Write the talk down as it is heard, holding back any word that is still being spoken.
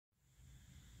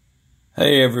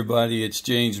Hey everybody, it's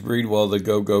James Breedwell, the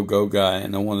Go Go Go Guy,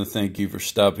 and I want to thank you for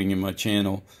stopping in my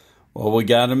channel. Well, we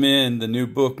got them in. The new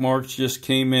bookmarks just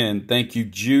came in. Thank you,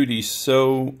 Judy,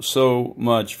 so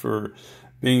much for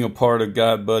being a part of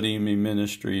God Buddying Me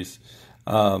Ministries.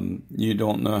 You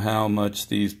don't know how much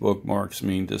these bookmarks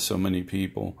mean to so many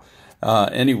people.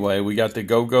 Anyway, we got the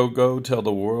Go Go Go, tell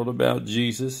the world about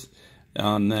Jesus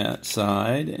on that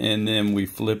side, and then we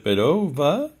flip it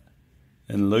over,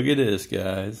 and look at this,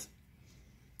 guys.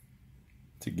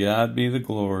 To God be the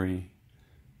glory.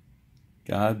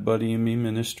 God Buddying Me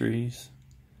Ministries,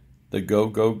 the Go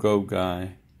Go Go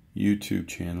Guy YouTube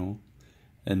channel.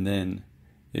 And then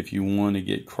if you want to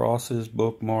get crosses,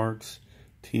 bookmarks,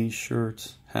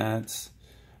 t-shirts, hats,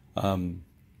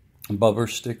 bumper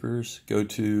stickers, go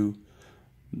to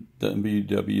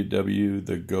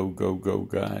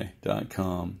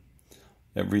www.thegogogoguy.com.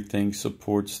 Everything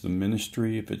supports the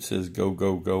ministry if it says Go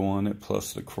Go Go on it,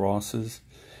 plus the crosses.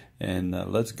 And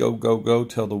let's go, go, go,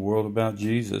 tell the world about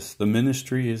Jesus. The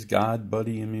ministry is God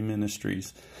Buddying Me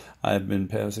Ministries. I've been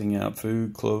passing out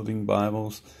food, clothing,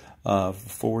 Bibles for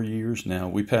 4 years now.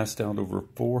 We passed out over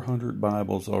 400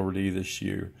 Bibles already this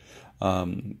year.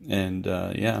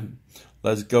 Yeah,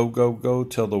 let's go, go, go,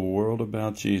 tell the world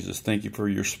about Jesus. Thank you for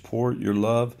your support, your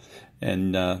love,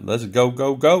 and let's go,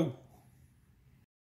 go, go.